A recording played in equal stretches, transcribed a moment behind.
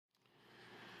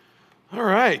All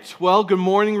right. Well, good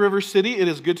morning, River City. It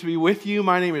is good to be with you.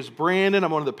 My name is Brandon.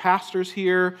 I'm one of the pastors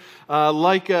here.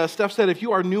 Like Steph said, if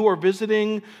you are new or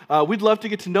visiting, we'd love to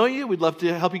get to know you. We'd love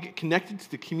to help you get connected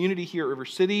to the community here at River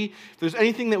City. If there's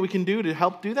anything that we can do to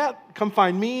help do that, come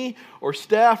find me or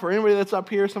Steph or anybody that's up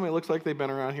here. Somebody that looks like they've been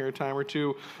around here a time or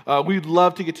two. We'd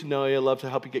love to get to know you. Love to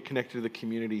help you get connected to the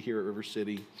community here at River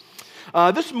City.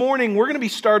 This morning, we're going to be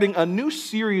starting a new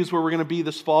series where we're going to be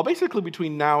this fall, basically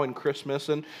between now and Christmas.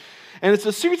 And it's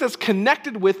a series that's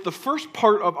connected with the first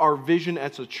part of our vision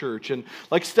as a church. And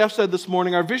like Steph said this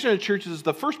morning, our vision as a church is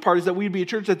the first part is that we'd be a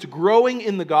church that's growing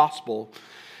in the gospel.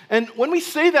 And when we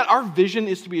say that our vision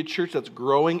is to be a church that's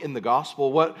growing in the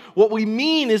gospel, what we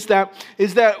mean is that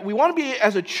we want to be,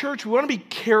 as a church, we want to be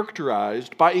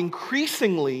characterized by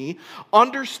increasingly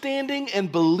understanding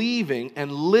and believing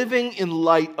and living in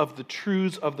light of the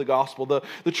truths of the gospel,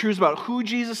 the truths about who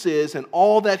Jesus is and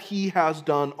all that he has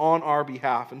done on our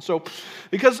behalf. And so,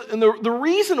 the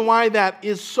reason why that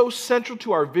is so central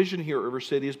to our vision here at River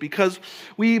City is because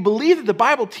we believe that the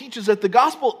Bible teaches that the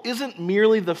gospel isn't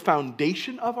merely the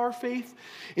foundation of our faith.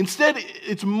 Instead,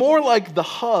 it's more like the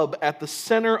hub at the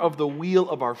center of the wheel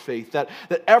of our faith, that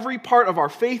every part of our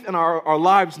faith and our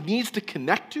lives needs to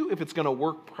connect to if it's going to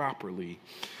work properly.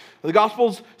 The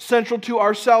gospel's central to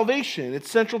our salvation. It's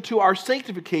central to our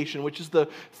sanctification, which is the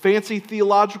fancy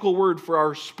theological word for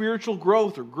our spiritual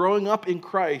growth or growing up in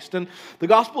Christ. And the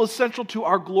gospel is central to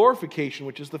our glorification,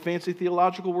 which is the fancy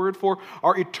theological word for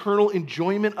our eternal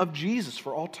enjoyment of Jesus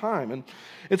for all time.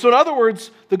 And so in other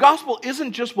words, the gospel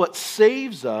isn't just what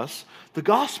saves us. The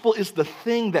gospel is the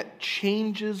thing that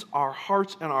changes our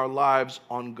hearts and our lives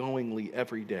ongoingly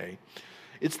every day.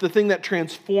 It's the thing that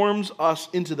transforms us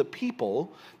into the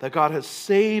people that God has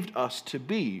saved us to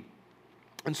be.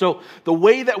 And so the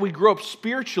way that we grow up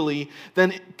spiritually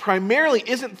then primarily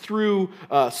isn't through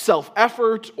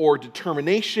self-effort or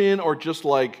determination or just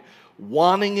like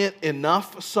wanting it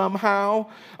enough somehow.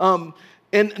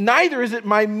 And neither is it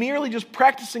by merely just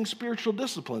practicing spiritual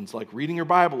disciplines like reading your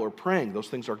Bible or praying. Those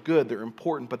things are good, they're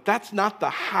important, but that's not the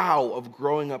how of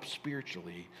growing up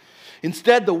spiritually.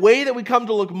 Instead, the way that we come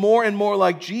to look more and more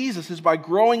like Jesus is by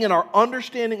growing in our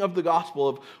understanding of the gospel,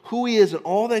 of who he is and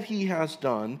all that he has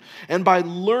done, and by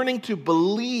learning to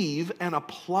believe and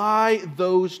apply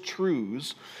those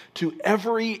truths to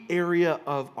every area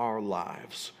of our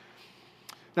lives.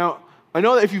 Now, I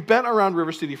know that if you've been around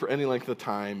River City for any length of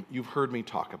time, you've heard me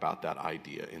talk about that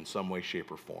idea in some way,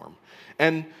 shape, or form.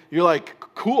 And you're like,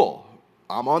 cool,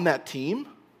 I'm on that team.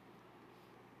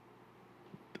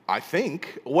 I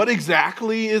think. What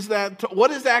exactly is that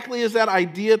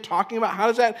idea talking about? How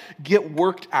does that get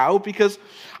worked out? Because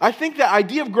I think the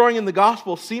idea of growing in the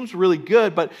gospel seems really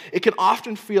good, but it can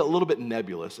often feel a little bit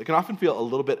nebulous. It can often feel a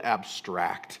little bit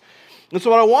abstract. And so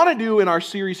what I want to do in our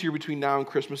series here between now and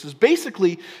Christmas is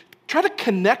basically try to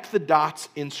connect the dots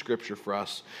in Scripture for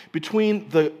us between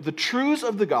the truths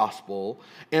of the gospel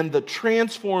and the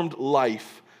transformed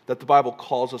life that the Bible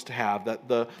calls us to have, that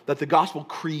the gospel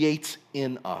creates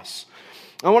in us.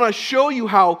 I want to show you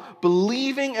how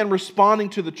believing and responding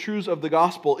to the truths of the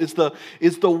gospel is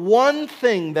the one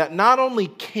thing that not only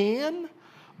can,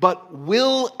 but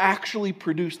will actually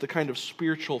produce the kind of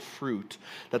spiritual fruit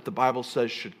that the Bible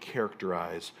says should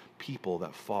characterize people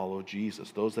that follow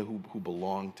Jesus, those who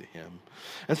belong to him.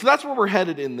 And so that's where we're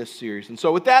headed in this series. And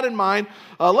so with that in mind,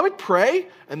 let me pray,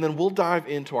 and then we'll dive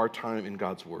into our time in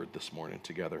God's Word this morning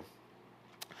together.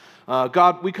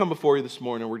 God, we come before you this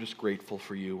morning. We're just grateful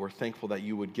for you. We're thankful that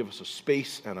you would give us a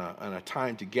space and a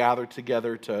time to gather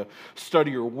together to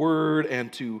study your Word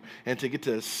and to get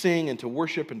to sing and to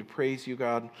worship and to praise you,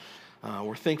 God.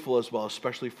 We're thankful as well,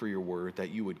 especially for your word,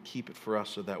 that you would keep it for us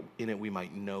so that in it we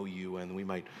might know you and we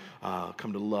might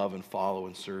come to love and follow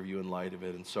and serve you in light of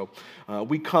it. And so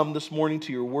we come this morning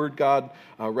to your word, God,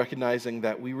 recognizing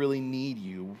that we really need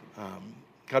you.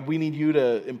 God, we need you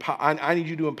to I need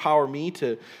you to empower me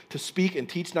to speak and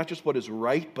teach not just what is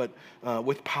right, but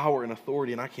with power and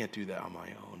authority, and I can't do that on my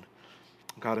own.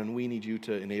 God, and we need you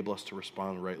to enable us to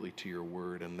respond rightly to your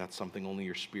word, and that's something only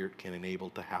your Spirit can enable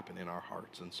to happen in our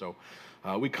hearts. And so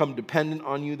we come dependent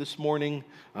on you this morning.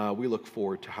 We look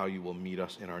forward to how you will meet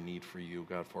us in our need for you,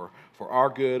 God, for our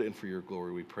good and for your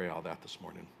glory. We pray all that this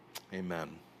morning. Amen.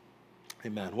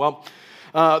 Amen. Well,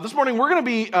 this morning we're going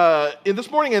to be,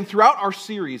 this morning and throughout our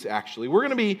series, actually, we're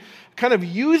going to be kind of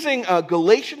using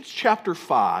Galatians chapter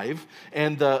 5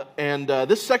 and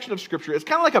this section of Scripture. It's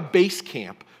kind of like a base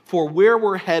camp for where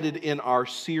we're headed in our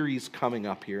series coming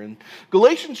up here. In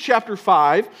Galatians chapter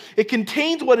 5, it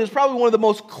contains what is probably one of the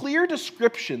most clear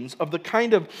descriptions of the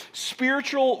kind of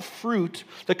spiritual fruit,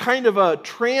 the kind of a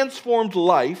transformed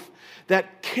life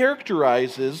that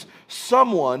characterizes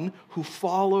someone who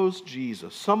follows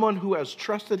Jesus, someone who has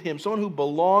trusted him, someone who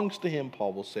belongs to him,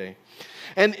 Paul will say.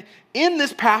 And in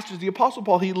this passage, the Apostle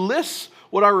Paul, he lists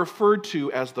what I referred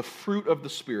to as the fruit of the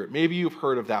Spirit. Maybe you've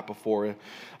heard of that before.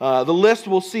 The list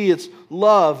we'll see it's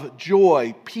love,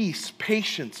 joy, peace,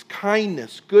 patience,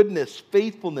 kindness, goodness,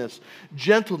 faithfulness,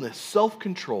 gentleness,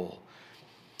 self-control.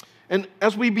 And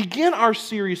as we begin our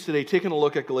series today, taking a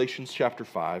look at Galatians chapter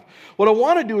 5, what I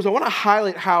want to do is I want to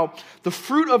highlight how the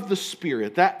fruit of the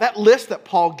Spirit, that list that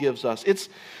Paul gives us, it's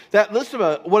that list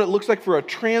of what it looks like for a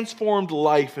transformed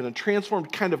life and a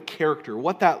transformed kind of character,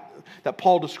 what that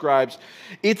Paul describes.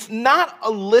 It's not a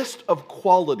list of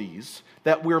qualities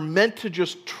that we're meant to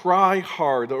just try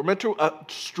hard, that we're meant to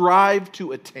strive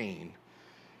to attain.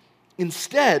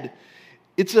 Instead,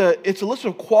 it's a list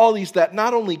of qualities that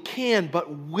not only can, but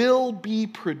will be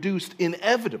produced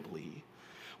inevitably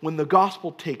when the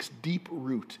gospel takes deep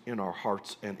root in our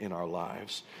hearts and in our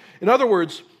lives. In other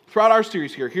words, throughout our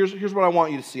series here, here's what I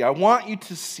want you to see. I want you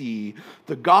to see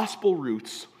the gospel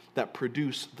roots that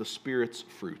produce the Spirit's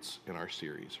fruits in our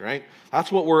series, right?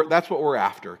 That's what we're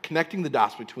after, connecting the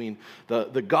dots between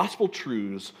the gospel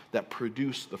truths that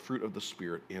produce the fruit of the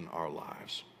Spirit in our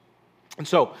lives. And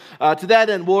so, to that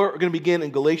end, we're going to begin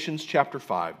in Galatians chapter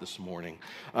 5 this morning.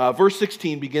 Verse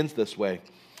 16 begins this way.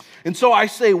 And so I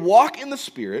say, walk in the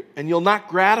Spirit, and you'll not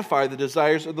gratify the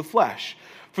desires of the flesh.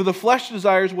 For the flesh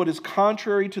desires what is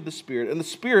contrary to the Spirit, and the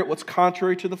Spirit what's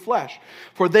contrary to the flesh.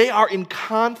 For they are in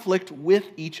conflict with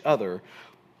each other,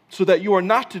 so that you are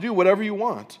not to do whatever you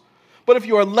want. But if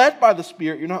you are led by the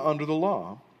Spirit, you're not under the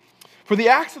law. For the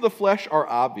acts of the flesh are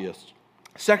obvious: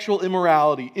 sexual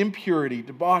immorality, impurity,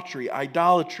 debauchery,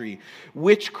 idolatry,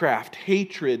 witchcraft,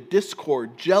 hatred,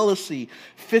 discord, jealousy,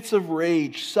 fits of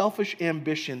rage, selfish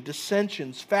ambition,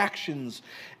 dissensions, factions,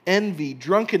 envy,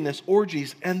 drunkenness,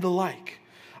 orgies, and the like.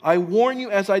 I warn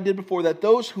you, as I did before, that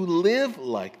those who live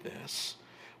like this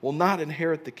will not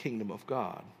inherit the kingdom of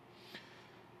God.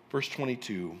 Verse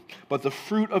 22, but the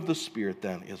fruit of the Spirit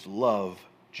then is love,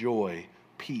 joy,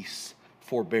 peace,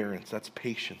 forbearance, that's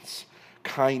patience,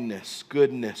 kindness,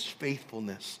 goodness,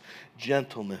 faithfulness,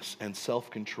 gentleness, and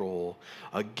self-control.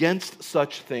 Against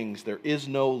such things there is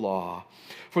no law.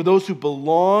 For those who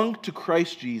belong to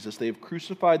Christ Jesus, they have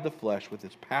crucified the flesh with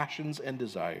its passions and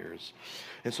desires.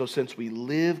 And so since we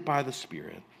live by the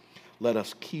Spirit, let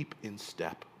us keep in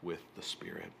step with the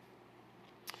Spirit.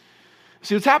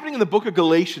 See, what's happening in the book of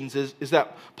Galatians is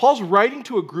that Paul's writing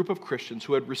to a group of Christians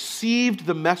who had received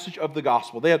the message of the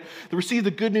gospel. They received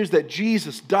the good news that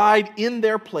Jesus died in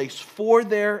their place for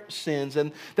their sins,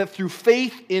 and that through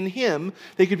faith in him,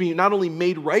 they could be not only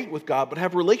made right with God, but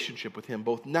have a relationship with him,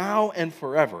 both now and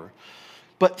forever.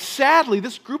 But sadly,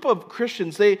 this group of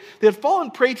Christians, they had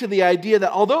fallen prey to the idea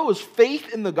that although it was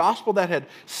faith in the gospel that had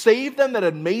saved them, that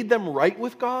had made them right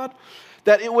with God,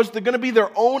 that it was going to be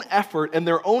their own effort and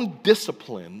their own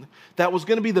discipline that was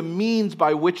going to be the means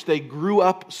by which they grew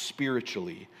up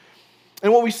spiritually.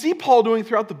 And what we see Paul doing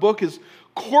throughout the book is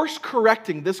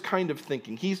course-correcting this kind of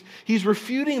thinking. He's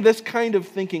refuting this kind of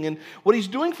thinking, and what he's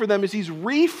doing for them is he's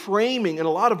reframing, in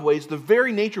a lot of ways, the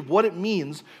very nature of what it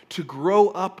means to grow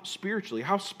up spiritually,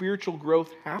 how spiritual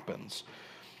growth happens.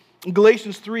 In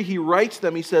Galatians 3, he writes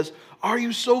them, he says, are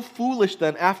you so foolish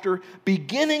then, after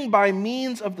beginning by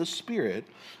means of the Spirit,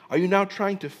 are you now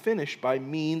trying to finish by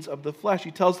means of the flesh?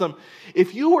 He tells them,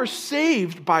 if you were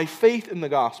saved by faith in the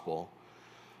gospel,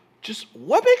 just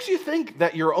what makes you think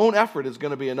that your own effort is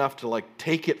going to be enough to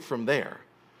take it from there?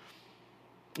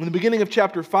 In the beginning of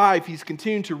chapter 5, he's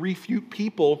continuing to refute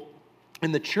people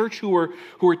in the church who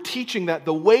are teaching that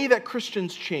the way that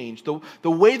Christians change, the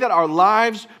way that our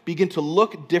lives begin to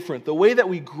look different, the way that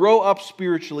we grow up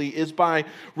spiritually is by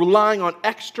relying on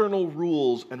external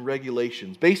rules and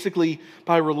regulations, basically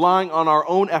by relying on our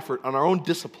own effort, on our own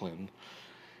discipline.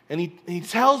 And he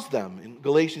tells them in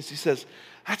Galatians, he says,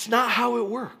 that's not how it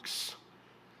works.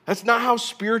 That's not how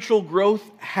spiritual growth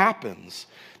happens.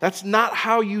 That's not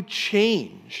how you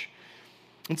change.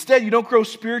 Instead, you don't grow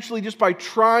spiritually just by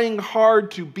trying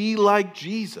hard to be like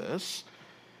Jesus.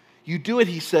 You do it,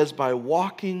 he says, by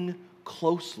walking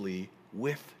closely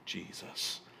with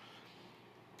Jesus.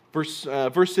 Verse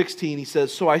 16, he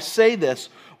says, so I say this,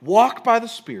 walk by the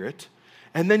Spirit,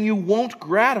 and then you won't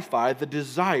gratify the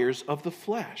desires of the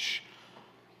flesh.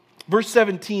 Verse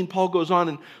 17, Paul goes on,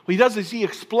 and what he does is he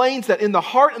explains that in the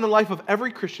heart and the life of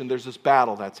every Christian, there's this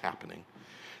battle that's happening.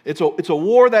 It's a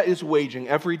war that is waging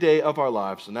every day of our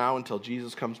lives, now until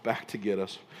Jesus comes back to get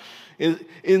us. And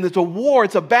it's a war,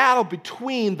 it's a battle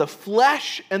between the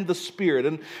flesh and the spirit.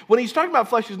 And when he's talking about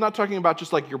flesh, he's not talking about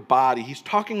just like your body. He's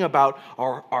talking about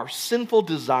our sinful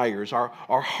desires, our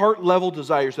heart-level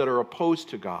desires that are opposed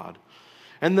to God.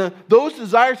 And those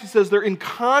desires, he says, they're in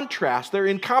contrast, they're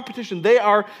in competition. They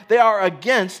are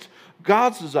against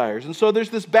God's desires. And so there's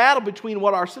this battle between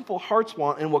what our sinful hearts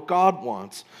want and what God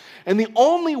wants. And the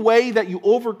only way that you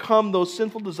overcome those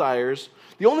sinful desires,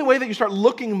 the only way that you start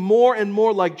looking more and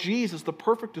more like Jesus, the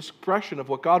perfect expression of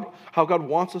how God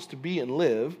wants us to be and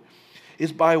live,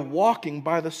 is by walking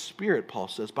by the Spirit, Paul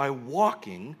says, by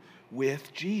walking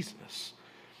with Jesus.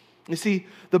 You see,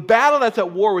 the battle that's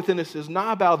at war within us is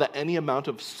not a battle that any amount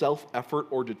of self-effort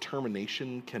or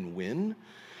determination can win.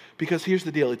 Because here's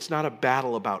the deal, it's not a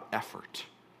battle about effort.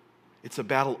 It's a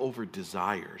battle over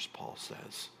desires, Paul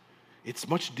says. It's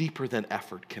much deeper than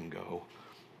effort can go.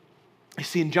 You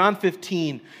see, in John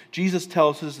 15, Jesus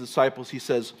tells his disciples, he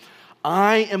says,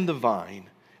 I am the vine,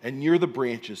 and you're the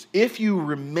branches. If you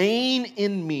remain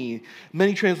in me,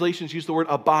 many translations use the word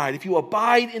abide. If you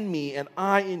abide in me and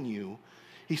I in you,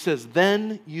 he says,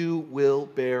 then you will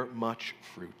bear much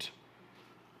fruit.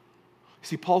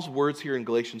 See, Paul's words here in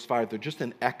Galatians 5, they're just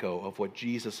an echo of what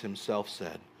Jesus himself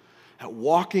said. That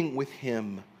walking with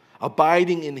him,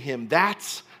 abiding in him,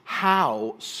 that's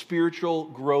how spiritual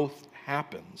growth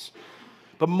happens.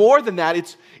 But more than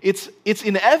that, it's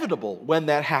inevitable when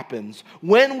that happens.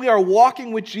 When we are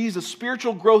walking with Jesus,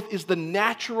 spiritual growth is the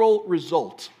natural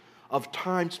result of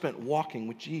time spent walking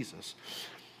with Jesus.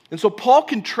 And so Paul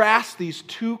contrasts these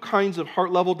two kinds of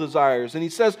heart-level desires. And he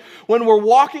says, when we're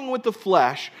walking with the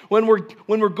flesh, when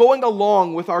we're going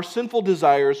along with our sinful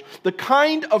desires, the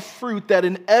kind of fruit that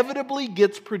inevitably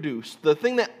gets produced, the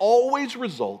thing that always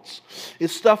results,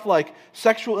 is stuff like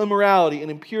sexual immorality and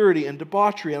impurity and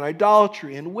debauchery and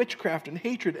idolatry and witchcraft and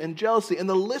hatred and jealousy, and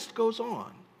the list goes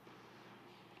on.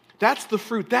 That's the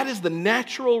fruit. That is the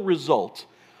natural result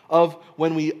of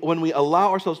when we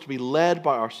allow ourselves to be led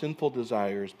by our sinful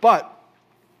desires. But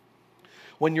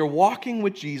when you're walking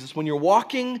with Jesus, when you're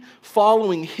walking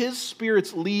following his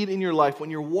Spirit's lead in your life, when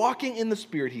you're walking in the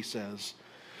Spirit, he says,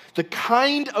 the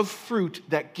kind of fruit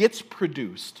that gets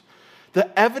produced,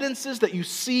 the evidences that you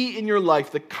see in your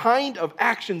life, the kind of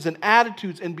actions and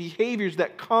attitudes and behaviors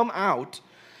that come out,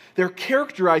 they're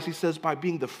characterized, he says, by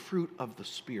being the fruit of the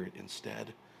Spirit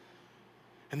instead.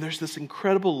 And there's this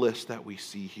incredible list that we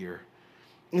see here.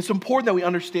 And it's important that we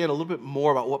understand a little bit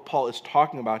more about what Paul is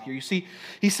talking about here. You see,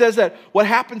 he says that what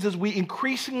happens is we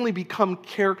increasingly become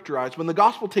characterized. When the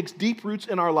gospel takes deep roots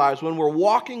in our lives, when we're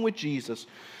walking with Jesus,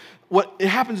 what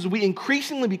happens is we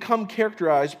increasingly become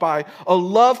characterized by a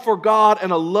love for God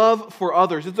and a love for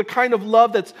others. It's a kind of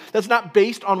love that's not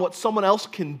based on what someone else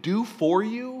can do for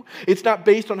you. It's not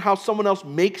based on how someone else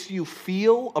makes you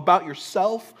feel about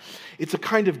yourself. It's a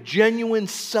kind of genuine,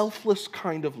 selfless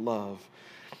kind of love.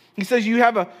 He says you'll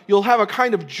have a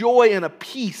kind of joy and a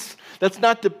peace that's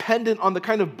not dependent on the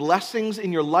kind of blessings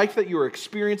in your life that you're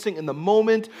experiencing in the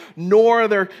moment, nor are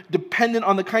they dependent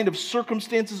on the kind of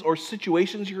circumstances or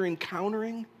situations you're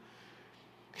encountering.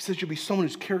 He says you'll be someone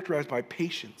who's characterized by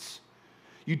patience.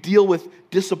 You deal with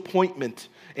disappointment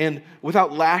and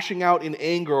without lashing out in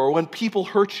anger, or when people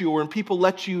hurt you or when people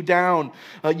let you down,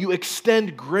 you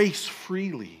extend grace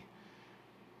freely.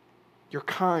 You're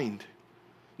kind.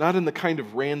 Not in the kind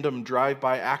of random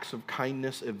drive-by acts of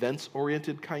kindness,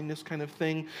 events-oriented kindness kind of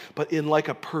thing, but in like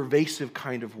a pervasive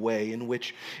kind of way in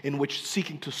which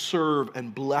seeking to serve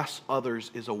and bless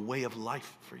others is a way of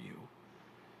life for you.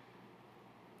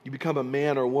 You become a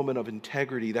man or a woman of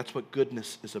integrity. That's what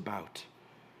goodness is about.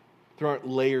 There aren't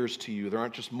layers to you. There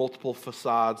aren't just multiple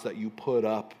facades that you put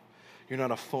up. You're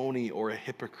not a phony or a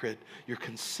hypocrite. You're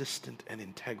consistent and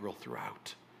integral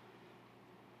throughout.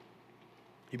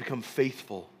 You become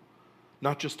faithful,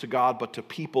 not just to God, but to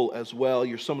people as well.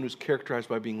 You're someone who's characterized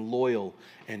by being loyal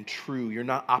and true. You're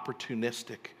not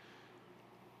opportunistic.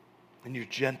 And you're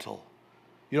gentle.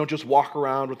 You don't just walk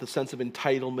around with a sense of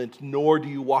entitlement, nor do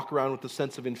you walk around with a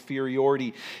sense of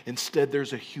inferiority. Instead,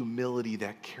 there's a humility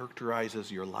that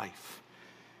characterizes your life.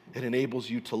 It enables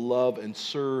you to love and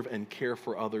serve and care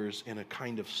for others in a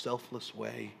kind of selfless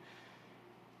way.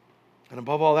 And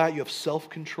above all that, you have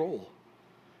self-control.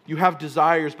 You have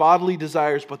desires, bodily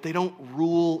desires, but they don't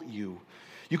rule you.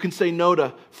 You can say no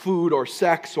to food or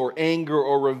sex or anger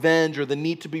or revenge or the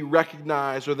need to be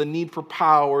recognized or the need for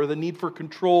power or the need for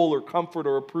control or comfort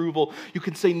or approval. You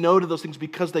can say no to those things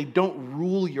because they don't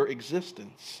rule your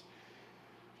existence.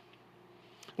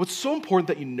 What's so important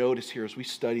that you notice here as we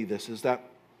study this is that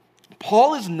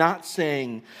Paul is not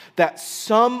saying that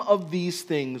some of these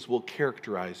things will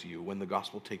characterize you when the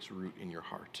gospel takes root in your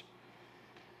heart.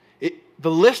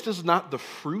 The list is not the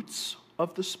fruits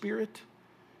of the Spirit,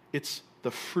 it's the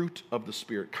fruit of the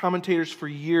Spirit. Commentators for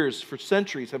years, for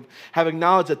centuries, have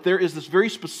acknowledged that there is this very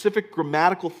specific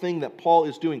grammatical thing that Paul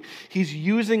is doing. He's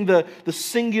using the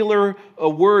singular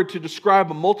word to describe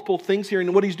multiple things here,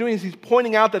 and what he's doing is he's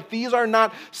pointing out that these are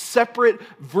not separate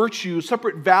virtues,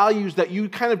 separate values that you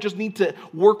kind of just need to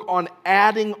work on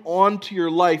adding on to your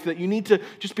life, that you need to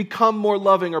just become more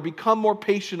loving or become more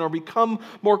patient or become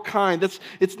more kind.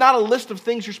 It's not a list of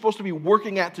things you're supposed to be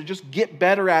working at to just get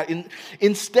better at.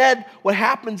 Instead, what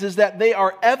happens is that they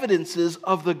are evidences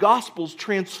of the gospel's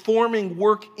transforming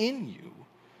work in you.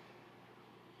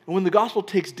 And when the gospel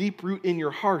takes deep root in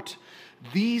your heart,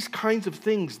 these kinds of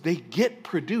things, they get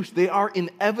produced. They are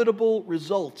inevitable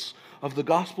results of the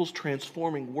gospel's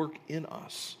transforming work in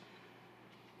us.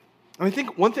 And I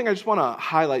think one thing I just want to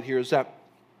highlight here is that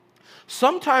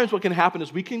sometimes what can happen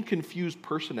is we can confuse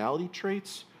personality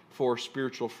traits for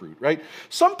spiritual fruit, right?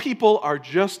 Some people are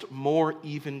just more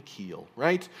even keel,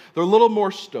 right? They're a little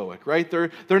more stoic, right? They're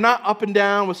not up and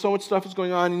down with so much stuff is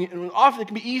going on. And often it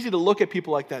can be easy to look at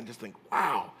people like that and just think,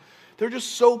 wow, they're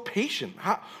just so patient.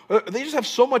 They just have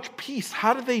so much peace.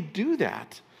 How do they do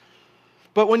that?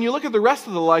 But when you look at the rest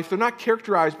of the life, they're not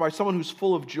characterized by someone who's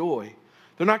full of joy.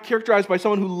 They're not characterized by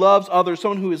someone who loves others,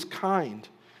 someone who is kind.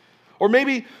 Or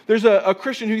maybe there's a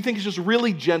Christian who you think is just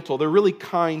really gentle. They're really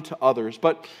kind to others,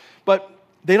 but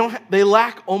they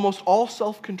lack almost all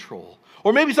self-control.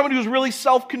 Or maybe somebody who's really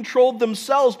self-controlled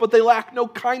themselves, but they lack no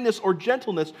kindness or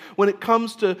gentleness when it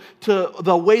comes to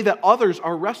the way that others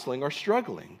are wrestling or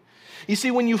struggling. You see,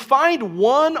 when you find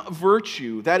one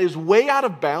virtue that is way out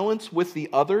of balance with the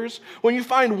others, when you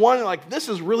find one like this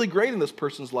is really great in this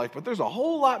person's life, but there's a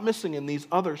whole lot missing in these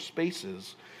other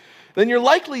spaces, then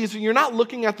you're not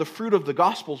looking at the fruit of the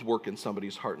gospel's work in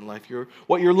somebody's heart and life.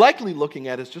 What you're likely looking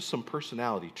at is just some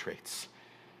personality traits.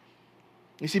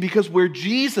 You see, because where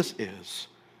Jesus is,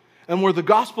 and where the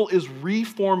gospel is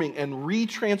reforming and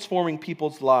retransforming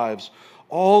people's lives,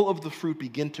 all of the fruit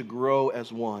begin to grow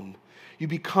as one. You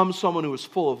become someone who is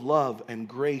full of love and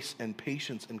grace and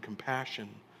patience and compassion.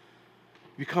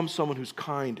 You become someone who's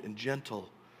kind and gentle.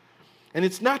 And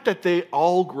it's not that they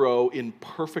all grow in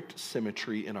perfect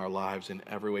symmetry in our lives in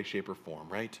every way, shape, or form,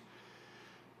 right?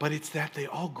 But it's that they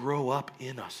all grow up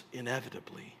in us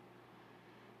inevitably.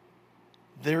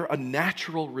 They're a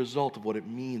natural result of what it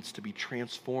means to be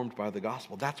transformed by the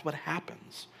gospel. That's what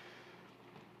happens.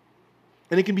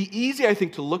 And it can be easy, I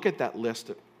think, to look at that list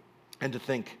and to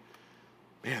think,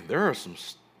 man, there's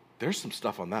some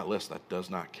stuff on that list that does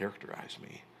not characterize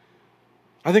me.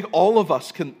 I think all of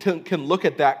us can look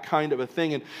at that kind of a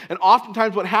thing. And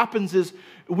oftentimes what happens is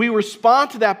we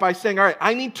respond to that by saying, all right,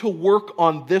 I need to work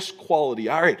on this quality.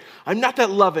 All right, I'm not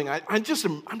that loving. I'm just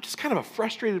kind of a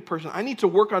frustrated person. I need to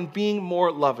work on being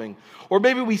more loving. Or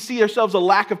maybe we see ourselves a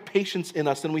lack of patience in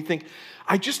us and we think,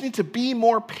 I just need to be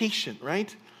more patient,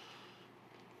 right?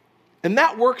 And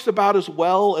that works about as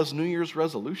well as New Year's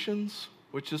resolutions,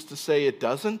 which is to say it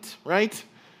doesn't, right?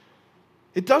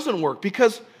 It doesn't work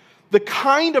because the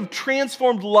kind of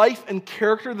transformed life and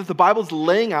character that the Bible is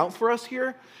laying out for us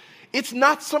here, it's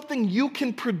not something you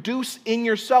can produce in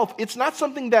yourself. It's not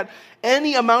something that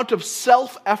any amount of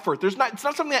self-effort, it's not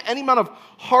something that any amount of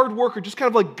hard work or just kind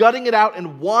of like gutting it out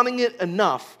and wanting it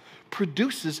enough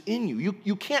produces in you.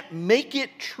 You can't make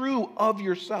it true of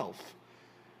yourself.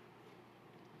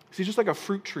 See, just like a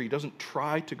fruit tree doesn't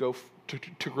try to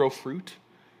grow fruit,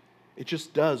 it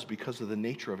just does because of the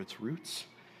nature of its roots.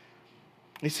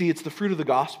 You see, it's the fruit of the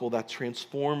gospel that's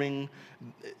transforming.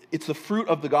 It's the fruit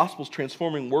of the gospel's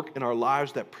transforming work in our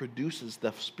lives that produces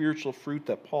the spiritual fruit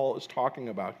that Paul is talking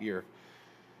about here.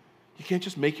 You can't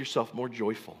just make yourself more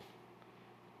joyful.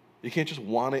 You can't just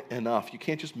want it enough. You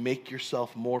can't just make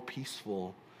yourself more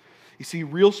peaceful. You see,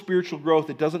 real spiritual growth,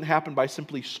 it doesn't happen by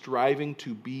simply striving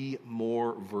to be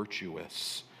more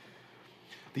virtuous.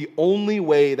 The only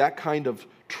way that kind of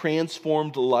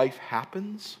transformed life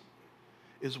happens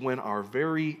is when our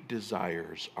very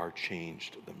desires are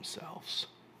changed themselves.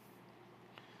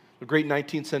 The great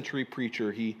 19th century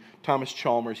preacher, Thomas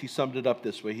Chalmers, he summed it up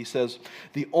this way. He says,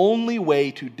 the only way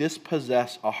to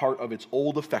dispossess a heart of its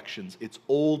old affections, its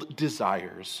old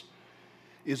desires,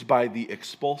 is by the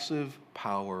expulsive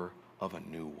power of a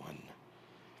new one.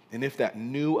 And if that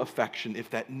new affection,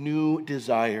 if that new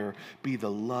desire be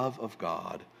the love of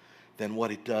God, then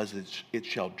what it does is it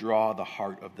shall draw the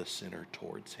heart of the sinner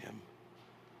towards him.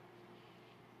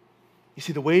 You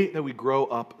see, the way that we grow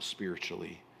up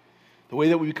spiritually, the way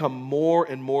that we become more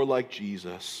and more like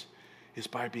Jesus, is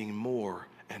by being more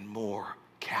and more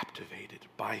captivated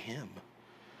by him.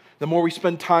 The more we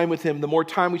spend time with him, the more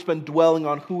time we spend dwelling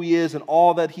on who he is and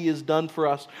all that he has done for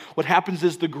us, what happens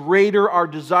is the greater our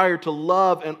desire to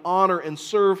love and honor and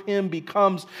serve him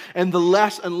becomes, and the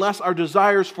less and less our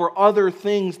desires for other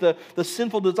things, the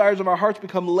sinful desires of our hearts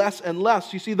become less and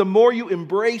less. You see, the more you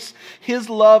embrace his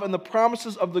love and the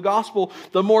promises of the gospel,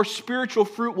 the more spiritual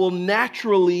fruit will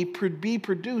naturally be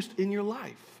produced in your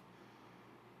life.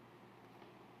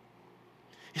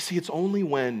 You see, it's only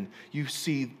when you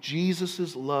see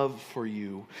Jesus' love for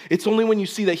you. It's only when you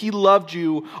see that he loved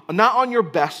you, not on your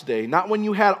best day, not when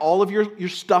you had all of your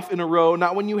stuff in a row,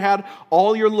 not when you had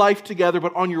all your life together,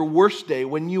 but on your worst day,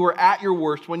 when you were at your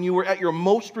worst, when you were at your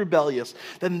most rebellious,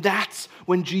 then that's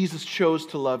when Jesus chose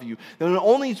to love you. And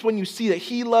only when you see that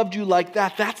he loved you like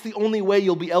that, that's the only way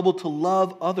you'll be able to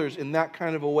love others in that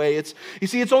kind of a way. It's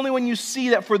only when you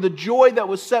see that for the joy that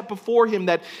was set before him,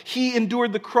 that he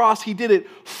endured the cross, he did it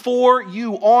for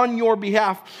you, on your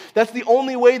behalf. That's the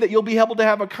only way that you'll be able to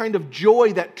have a kind of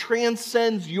joy that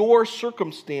transcends your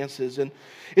circumstances. And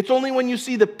it's only when you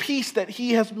see the peace that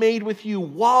he has made with you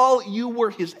while you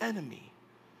were his enemy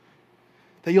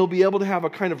that you'll be able to have a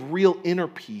kind of real inner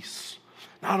peace.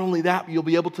 Not only that, but you'll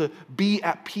be able to be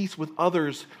at peace with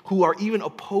others who are even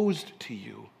opposed to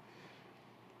you.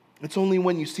 It's only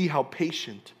when you see how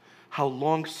patient, how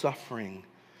long-suffering,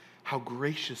 how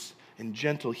gracious and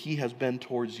gentle he has been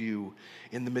towards you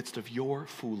in the midst of your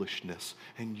foolishness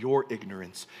and your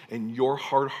ignorance and your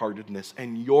hard-heartedness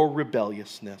and your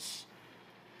rebelliousness,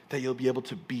 that you'll be able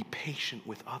to be patient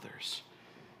with others.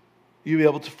 You'll be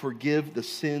able to forgive the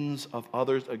sins of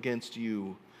others against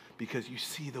you because you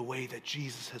see the way that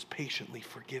Jesus has patiently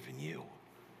forgiven you.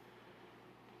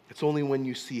 It's only when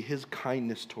you see his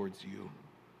kindness towards you,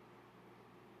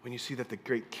 when you see that the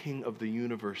great King of the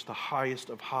universe, the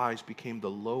highest of highs, became the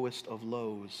lowest of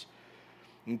lows.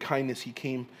 In kindness, he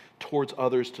came towards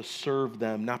others to serve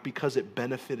them, not because it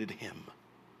benefited him.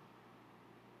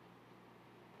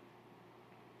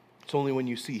 It's only when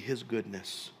you see his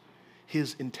goodness,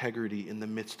 his integrity in the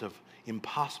midst of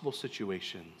impossible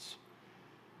situations,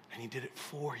 and he did it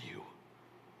for you,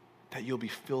 that you'll be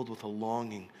filled with a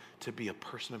longing to be a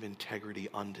person of integrity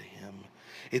unto him.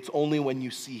 It's only when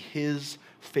you see his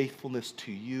faithfulness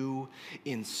to you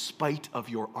in spite of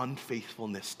your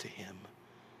unfaithfulness to him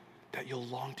that you'll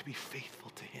long to be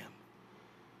faithful to him,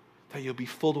 that you'll be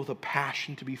filled with a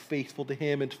passion to be faithful to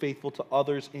him and faithful to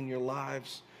others in your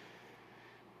lives.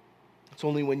 It's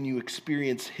only when you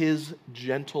experience his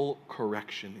gentle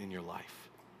correction in your life,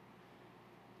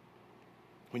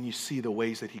 when you see the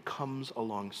ways that he comes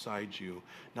alongside you,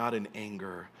 not in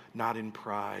anger, not in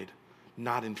pride,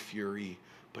 not in fury,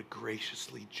 but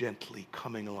graciously, gently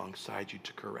coming alongside you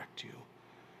to correct you.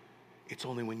 It's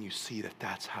only when you see that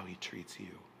that's how he treats you,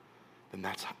 then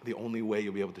that's the only way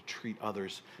you'll be able to treat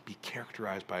others, be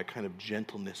characterized by a kind of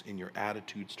gentleness in your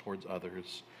attitudes towards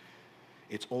others.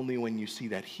 It's only when you see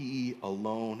that he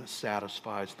alone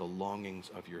satisfies the longings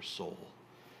of your soul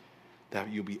that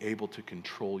you'll be able to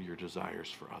control your desires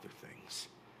for other things.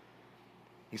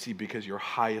 You see, because your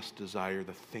highest desire,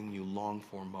 the thing you long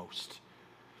for most,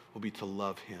 will be to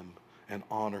love him and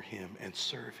honor him and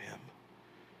serve him.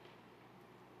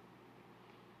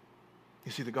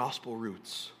 You see, the gospel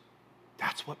roots,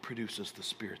 that's what produces the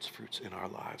Spirit's fruits in our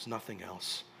lives, nothing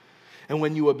else. And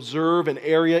when you observe an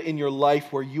area in your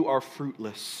life where you are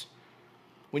fruitless,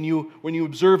 when you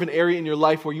observe an area in your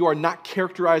life where you are not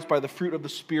characterized by the fruit of the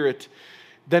Spirit,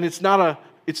 then it's not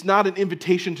an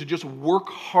invitation to just work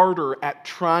harder at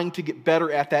trying to get better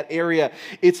at that area.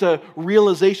 It's a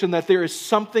realization that there is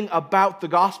something about the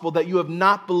gospel that you have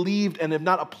not believed and have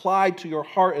not applied to your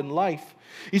heart and life.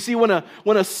 You see, when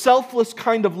a selfless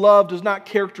kind of love does not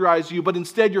characterize you, but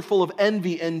instead you're full of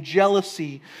envy and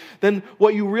jealousy, then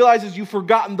what you realize is you've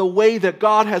forgotten the way that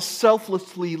God has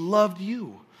selflessly loved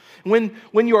you. When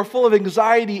you are full of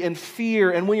anxiety and fear,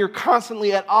 and when you're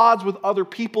constantly at odds with other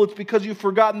people, it's because you've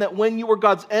forgotten that when you were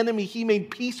God's enemy, he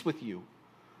made peace with you,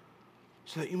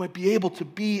 so that you might be able to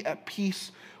be at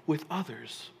peace with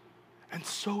others. And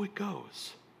so it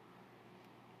goes.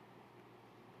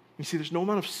 You see, there's no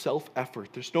amount of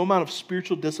self-effort, there's no amount of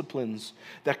spiritual disciplines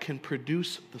that can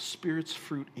produce the Spirit's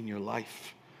fruit in your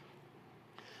life.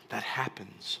 That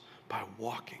happens by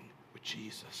walking with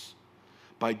Jesus,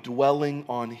 by dwelling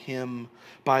on him,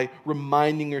 by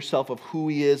reminding yourself of who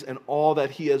he is and all that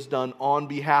he has done on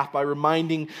behalf, by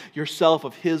reminding yourself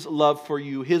of his love for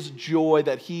you, his joy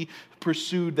that he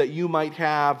pursued that you might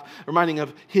have, reminding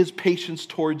of his patience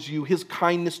towards you, his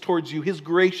kindness towards you, his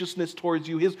graciousness towards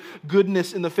you, his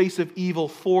goodness in the face of evil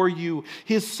for you,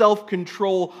 his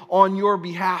self-control on your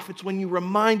behalf. It's when you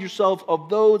remind yourself of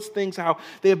those things, how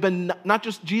they have been not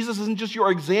just, Jesus isn't just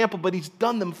your example, but he's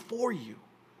done them for you.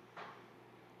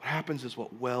 What happens is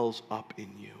what wells up in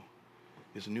you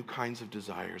is new kinds of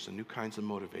desires and new kinds of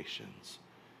motivations.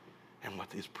 And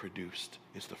what is produced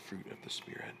is the fruit of the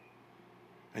Spirit.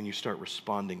 And you start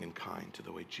responding in kind to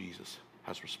the way Jesus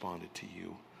has responded to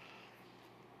you.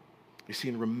 You see,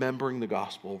 in remembering the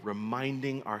gospel,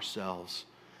 reminding ourselves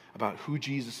about who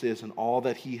Jesus is and all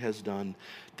that he has done,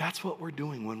 that's what we're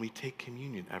doing when we take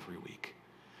communion every week.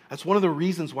 That's one of the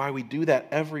reasons why we do that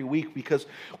every week, because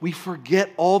we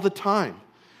forget all the time.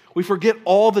 We forget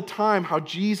all the time how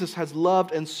Jesus has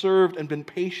loved and served and been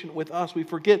patient with us. We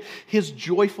forget his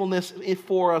joyfulness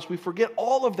for us. We forget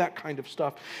all of that kind of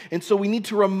stuff. And so we need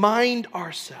to remind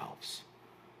ourselves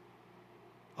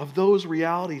of those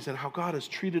realities and how God has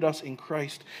treated us in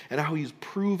Christ and how he's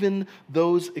proven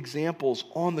those examples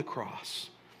on the cross.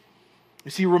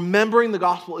 You see, remembering the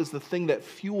gospel is the thing that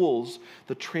fuels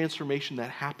the transformation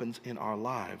that happens in our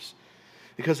lives.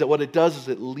 Because what it does is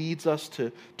it leads us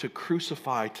to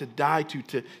crucify, to die,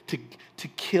 to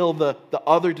kill the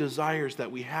other desires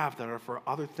that we have that are for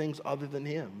other things other than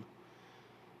him.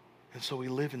 And so we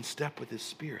live in step with his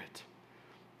Spirit.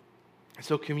 And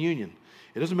so communion,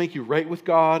 it doesn't make you right with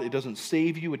God. It doesn't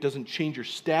save you. It doesn't change your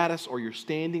status or your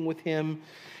standing with him.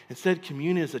 Instead,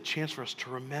 communion is a chance for us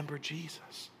to remember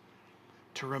Jesus,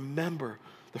 to remember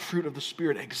the fruit of the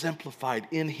Spirit exemplified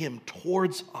in him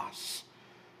towards us.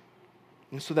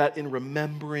 And so that in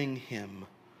remembering him,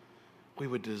 we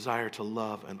would desire to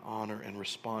love and honor and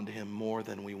respond to him more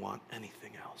than we want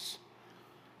anything else.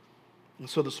 And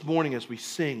so this morning, as we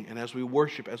sing and as we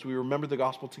worship, as we remember the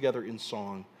gospel together in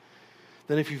song,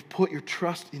 then if you've put your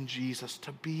trust in Jesus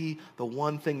to be the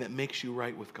one thing that makes you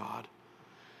right with God,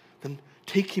 then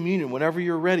take communion whenever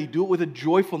you're ready. Do it with a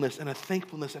joyfulness and a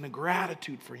thankfulness and a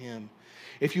gratitude for him.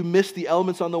 If you miss the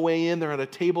elements on the way in, they're at a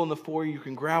table in the foyer. You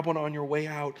can grab one on your way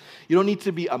out. You don't need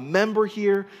to be a member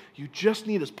here. You just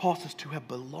need, as Paul says, to have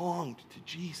belonged to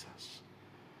Jesus.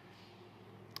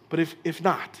 But if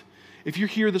not, if you're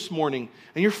here this morning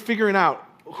and you're figuring out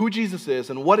who Jesus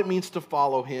is and what it means to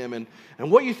follow him and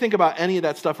what you think about any of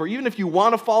that stuff, or even if you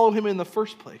want to follow him in the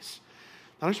first place,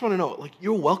 I just want to know,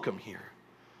 you're welcome here.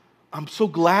 I'm so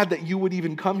glad that you would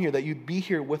even come here, that you'd be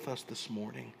here with us this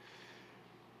morning.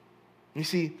 You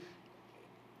see,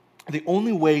 the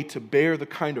only way to bear the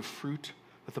kind of fruit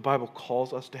that the Bible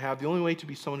calls us to have, the only way to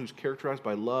be someone who's characterized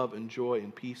by love and joy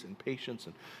and peace and patience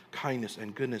and kindness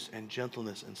and goodness and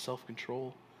gentleness and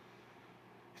self-control,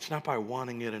 it's not by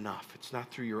wanting it enough. It's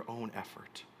not through your own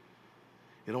effort.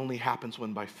 It only happens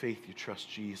when by faith you trust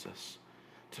Jesus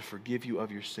to forgive you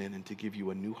of your sin and to give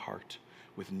you a new heart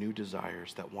with new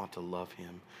desires that want to love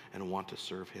him and want to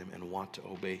serve him and want to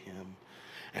obey him.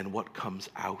 And what comes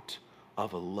out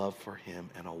of a love for him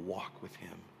and a walk with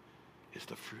him is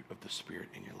the fruit of the Spirit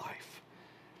in your life.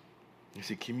 You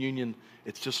see, communion,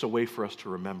 it's just a way for us to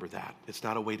remember that. It's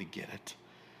not a way to get it.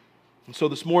 And so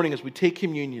this morning, as we take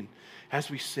communion,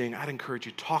 as we sing, I'd encourage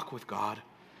you, talk with God.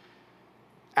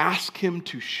 Ask him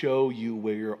to show you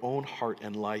where your own heart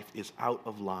and life is out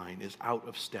of line, is out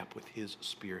of step with his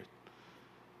Spirit.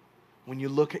 When you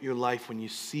look at your life, when you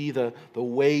see the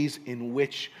ways in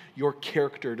which your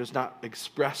character does not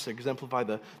exemplify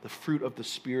the fruit of the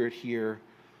Spirit here,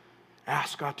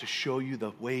 ask God to show you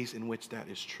the ways in which that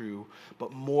is true.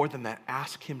 But more than that,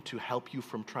 ask him to help you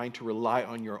from trying to rely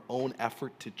on your own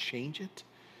effort to change it.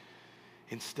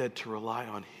 Instead, to rely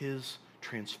on his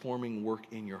transforming work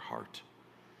in your heart.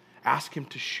 Ask him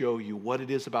to show you what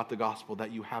it is about the gospel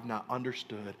that you have not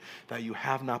understood, that you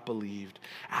have not believed.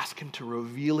 Ask him to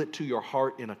reveal it to your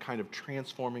heart in a kind of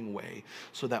transforming way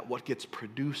so that what gets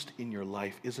produced in your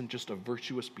life isn't just a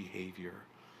virtuous behavior,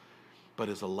 but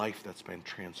is a life that's been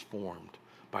transformed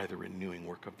by the renewing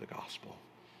work of the gospel.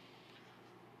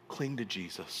 Cling to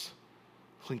Jesus.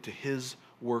 Cling to his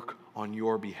work on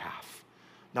your behalf,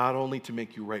 not only to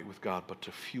make you right with God, but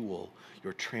to fuel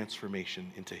your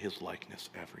transformation into his likeness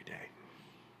every day.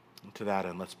 And to that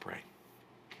end, let's pray.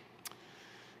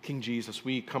 King Jesus,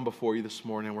 we come before you this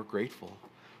morning and we're grateful.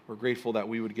 We're grateful that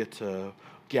we would get to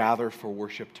gather for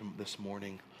worship this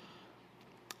morning.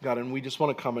 God, and we just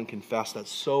want to come and confess that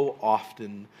so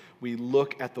often we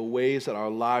look at the ways that our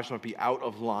lives might be out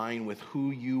of line with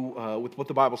with what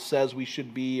the Bible says we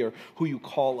should be or who you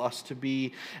call us to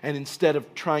be. And instead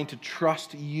of trying to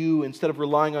trust you, instead of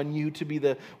relying on you to be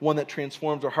the one that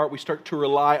transforms our heart, we start to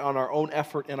rely on our own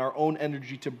effort and our own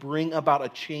energy to bring about a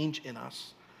change in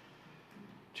us.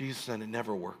 Jesus, and it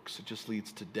never works. It just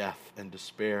leads to death and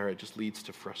despair. It just leads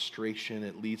to frustration.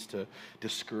 It leads to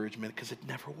discouragement because it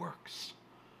never works.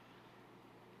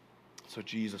 So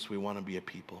Jesus, we want to be a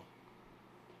people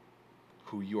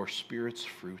who your Spirit's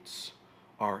fruits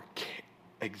are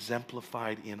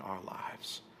exemplified in our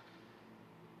lives.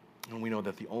 And we know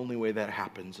that the only way that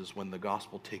happens is when the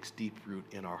gospel takes deep root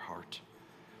in our heart.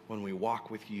 When we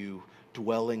walk with you,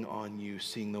 dwelling on you,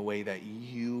 seeing the way that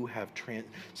you have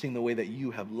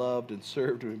loved and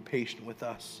served and been patient with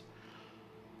us.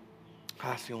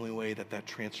 That's the only way that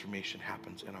transformation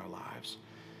happens in our lives.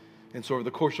 And so over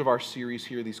the course of our series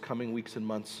here, these coming weeks and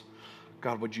months,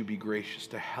 God, would you be gracious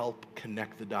to help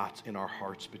connect the dots in our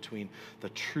hearts between the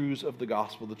truths of the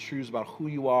gospel, the truths about who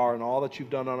you are and all that you've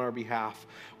done on our behalf,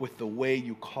 with the way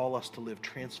you call us to live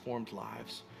transformed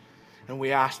lives. And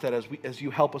we ask that as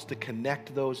you help us to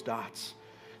connect those dots,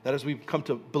 that as we come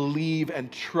to believe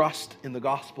and trust in the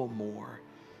gospel more,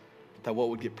 that what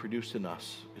would get produced in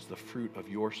us is the fruit of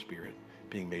your Spirit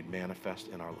being made manifest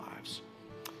in our lives.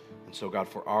 And so, God,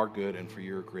 for our good and for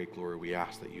your great glory, we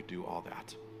ask that you do all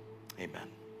that.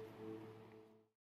 Amen.